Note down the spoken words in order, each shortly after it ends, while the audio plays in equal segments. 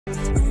I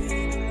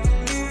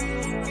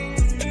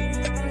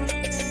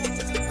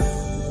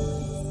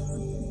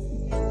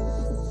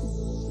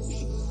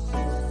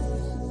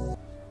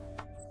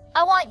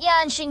want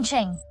Yan Xing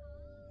Cheng.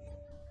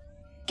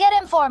 Get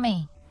him for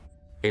me.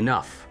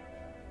 Enough.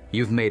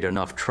 You've made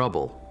enough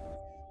trouble.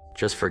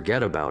 Just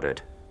forget about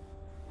it.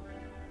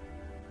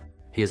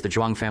 He is the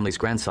Zhuang family's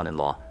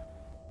grandson-in-law.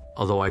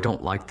 Although I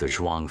don't like the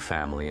Zhuang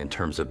family in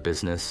terms of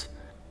business,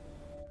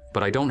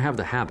 but I don't have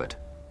the habit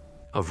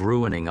of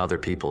ruining other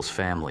people's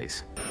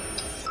families.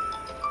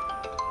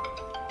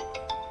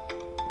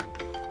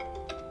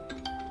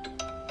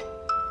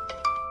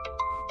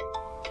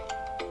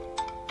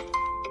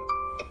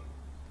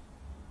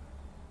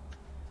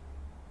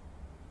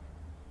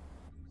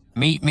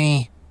 Meet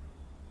me.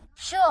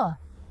 Sure.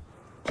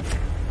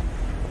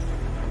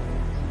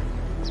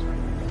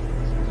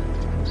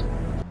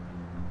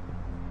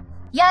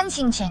 Yan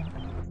Xing Cheng,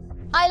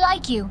 I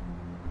like you.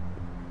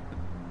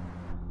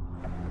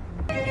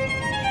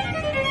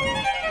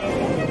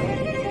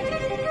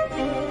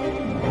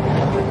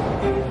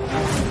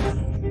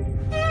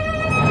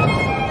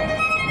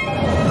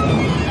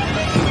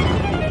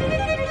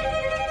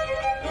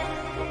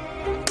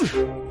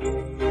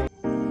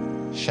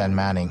 Shen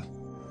Manning.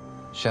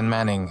 Shen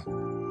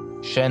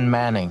Manning. Shen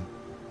Manning.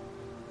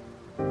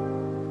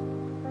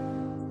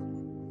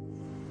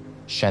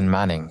 Shen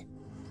Manning.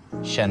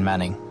 Shen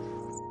Manning.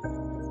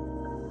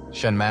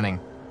 Shen Manning.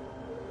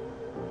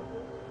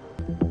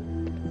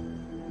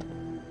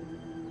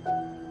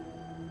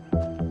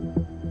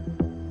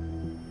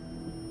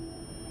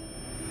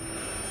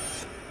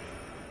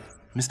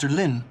 Mr.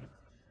 Lin,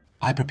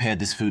 I prepared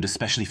this food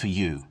especially for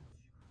you.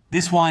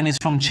 This wine is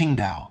from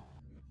Qingdao.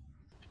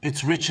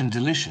 It's rich and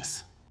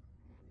delicious.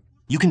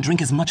 You can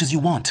drink as much as you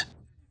want.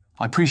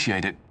 I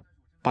appreciate it,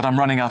 but I'm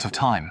running out of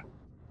time.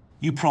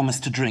 You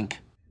promised to drink,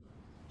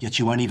 yet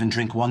you won't even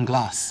drink one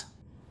glass.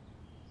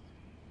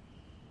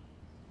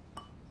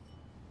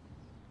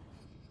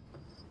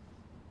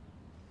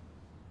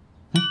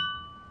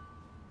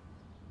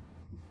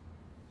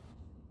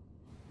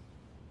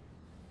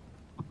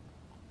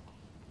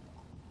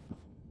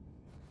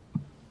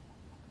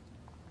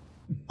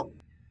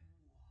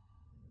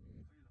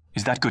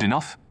 Is that good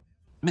enough?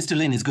 Mr.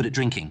 Lin is good at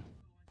drinking.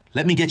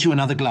 Let me get you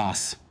another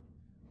glass.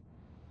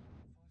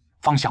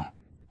 Fang Xiang,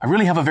 I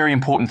really have a very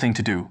important thing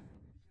to do.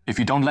 If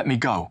you don't let me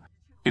go,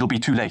 it'll be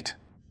too late.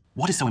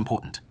 What is so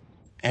important?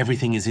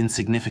 Everything is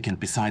insignificant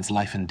besides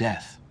life and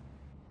death.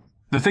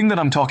 The thing that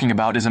I'm talking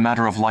about is a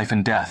matter of life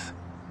and death.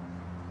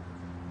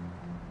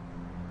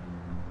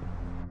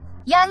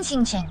 Yan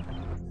Xing Cheng,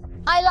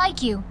 I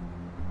like you.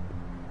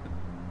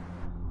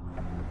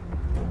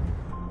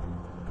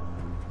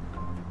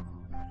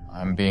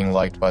 I'm being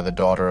liked by the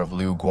daughter of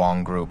Liu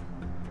Guang Group.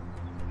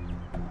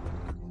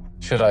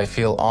 Should I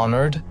feel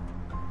honored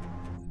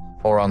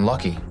or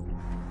unlucky?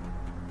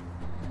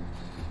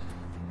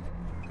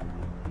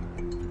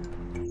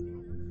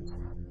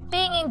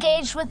 Being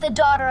engaged with the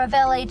daughter of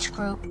LH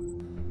Group.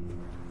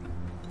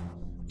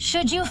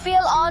 Should you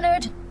feel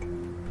honored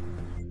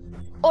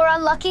or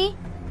unlucky?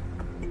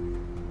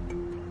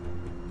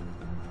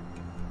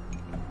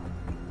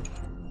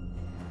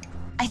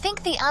 I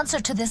think the answer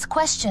to this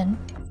question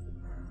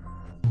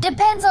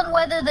depends on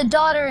whether the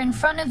daughter in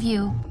front of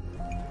you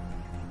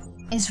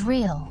is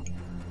real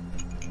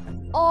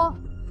or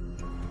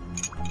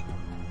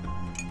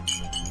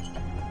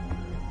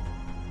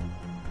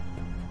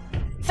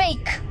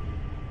fake.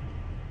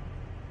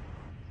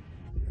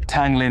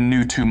 Tang Lin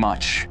knew too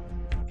much.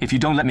 If you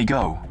don't let me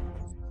go,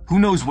 who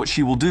knows what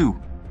she will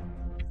do?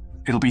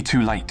 It'll be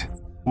too late.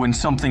 When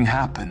something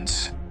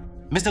happens...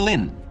 Mr.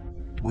 Lin,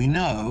 we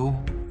know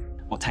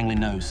what Tang Lin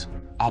knows.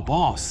 Our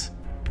boss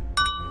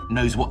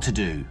knows what to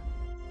do.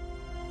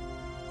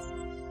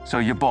 So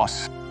your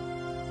boss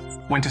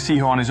went to see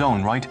her on his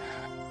own, right?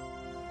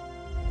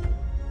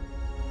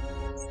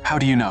 How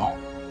do you know?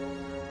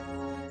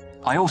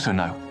 I also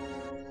know.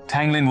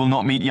 Tang Lin will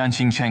not meet Yan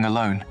Xing Cheng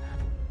alone.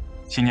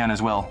 Xinyan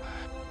as well.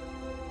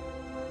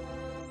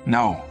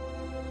 No.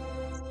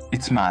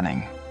 It's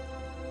Manning.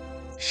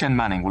 Shen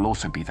Manning will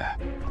also be there.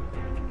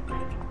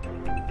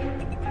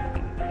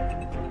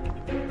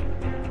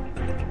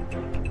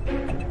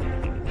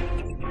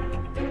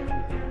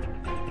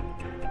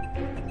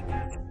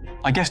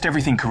 I guessed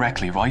everything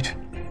correctly, right?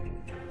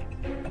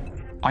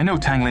 I know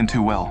Tang Lin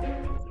too well.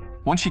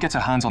 Once she gets her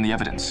hands on the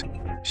evidence,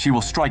 she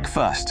will strike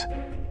first.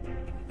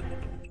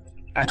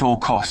 At all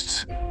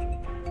costs.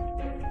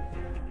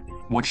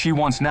 What she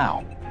wants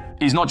now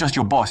is not just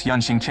your boss,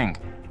 Yan Xing Cheng.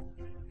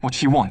 What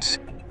she wants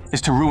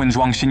is to ruin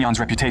Zhuang Xinyan's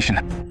reputation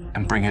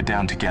and bring her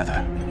down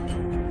together.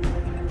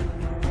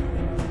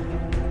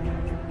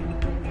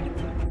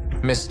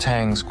 Miss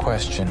Tang's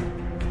question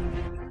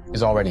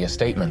is already a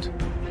statement.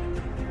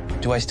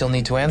 Do I still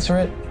need to answer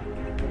it?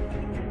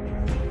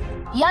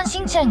 Yan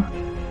Xing Cheng,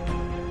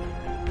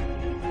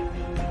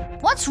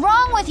 what's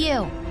wrong with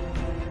you?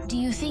 Do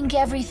you think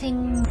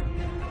everything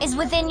is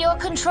within your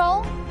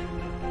control?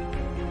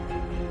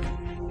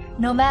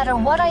 No matter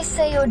what I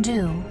say or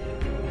do,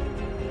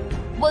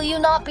 will you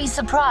not be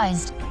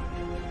surprised?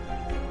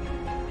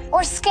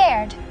 Or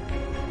scared?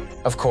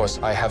 Of course,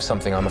 I have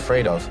something I'm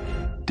afraid of.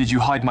 Did you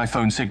hide my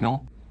phone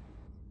signal?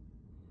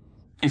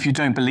 If you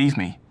don't believe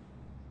me,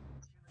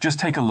 just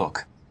take a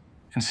look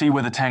and see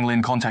whether Tang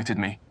Lin contacted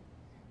me.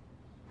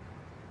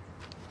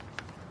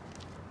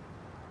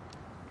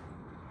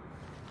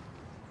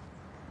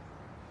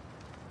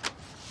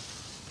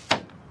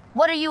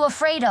 What are you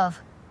afraid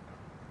of?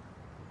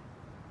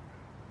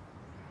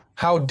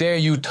 How dare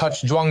you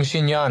touch Zhuang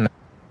Xinyan?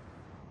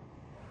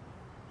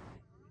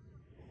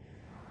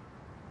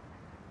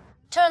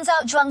 Turns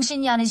out Zhuang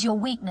Xinyan is your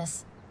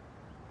weakness.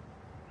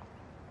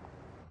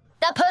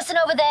 That person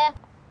over there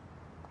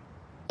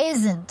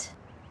isn't.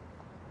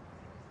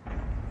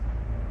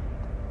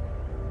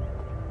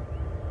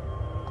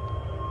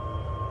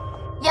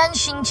 Yan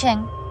Xing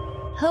Cheng,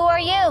 who are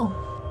you?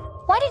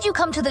 Why did you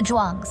come to the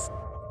Zhuangs?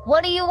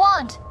 What do you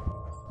want?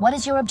 What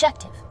is your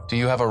objective? Do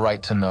you have a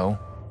right to know?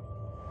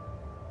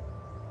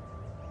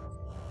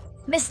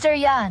 Mr.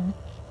 Yan,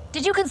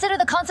 did you consider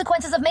the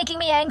consequences of making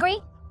me angry?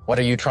 What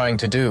are you trying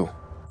to do?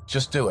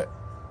 Just do it.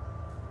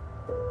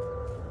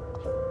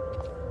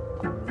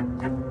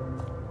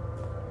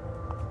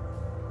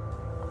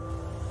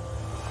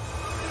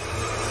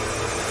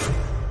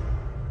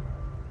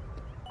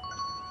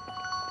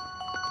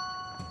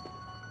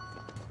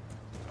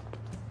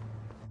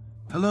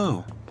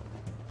 Hello.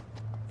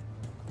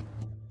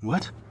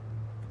 What?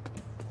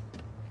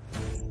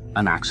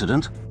 An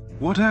accident?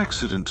 What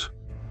accident?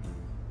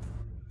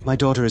 My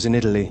daughter is in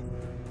Italy.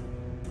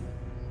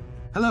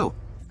 Hello.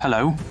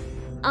 Hello?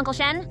 Uncle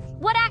Shen,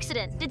 what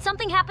accident? Did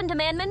something happen to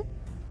Manman?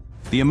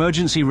 The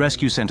emergency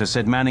rescue center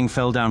said Manning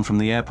fell down from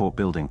the airport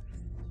building.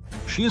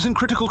 She is in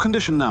critical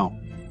condition now.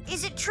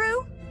 Is it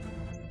true?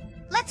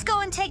 Let's go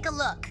and take a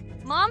look.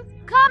 Mom,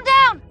 calm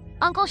down!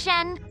 Uncle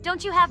Shen,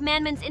 don't you have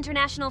Manman's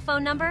international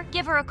phone number?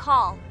 Give her a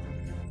call.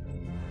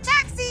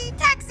 Taxi!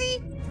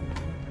 Taxi!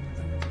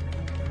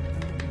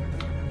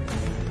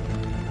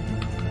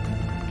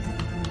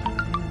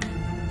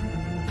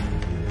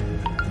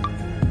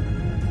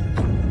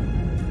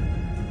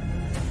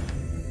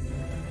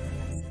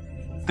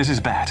 This is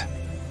bad.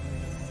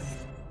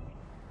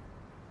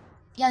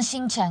 Yan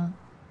Xing Cheng,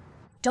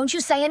 don't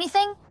you say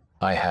anything?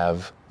 I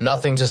have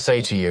nothing to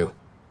say to you.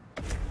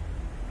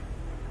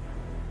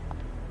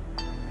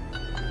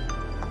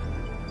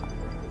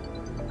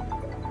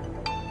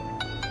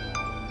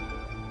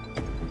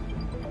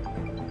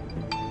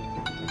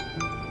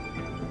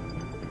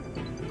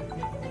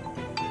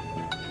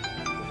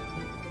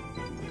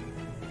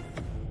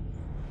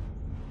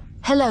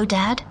 Hello,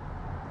 Dad.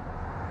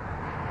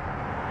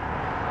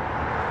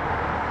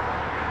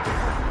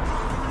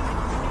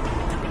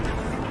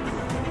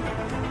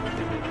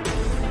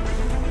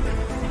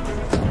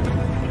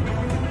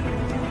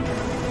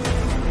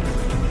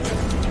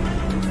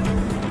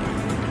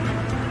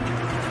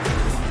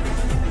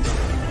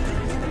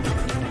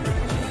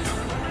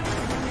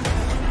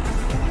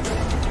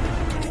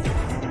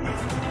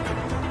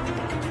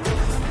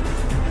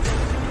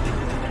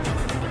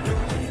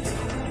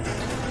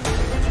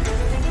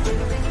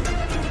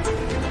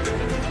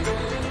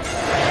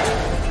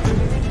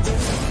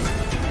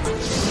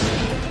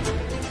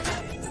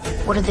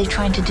 What are they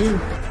trying to do?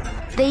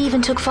 They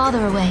even took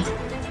father away.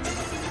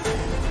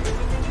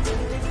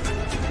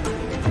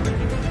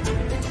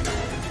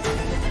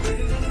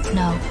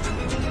 No.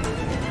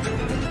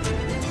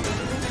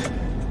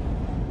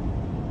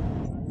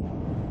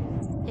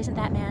 Isn't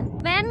that Man?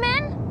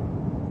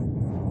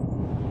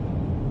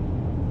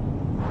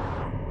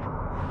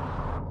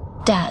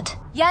 Dad.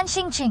 Yan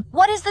Xingcheng,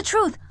 what is the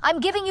truth? I'm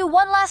giving you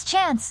one last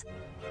chance.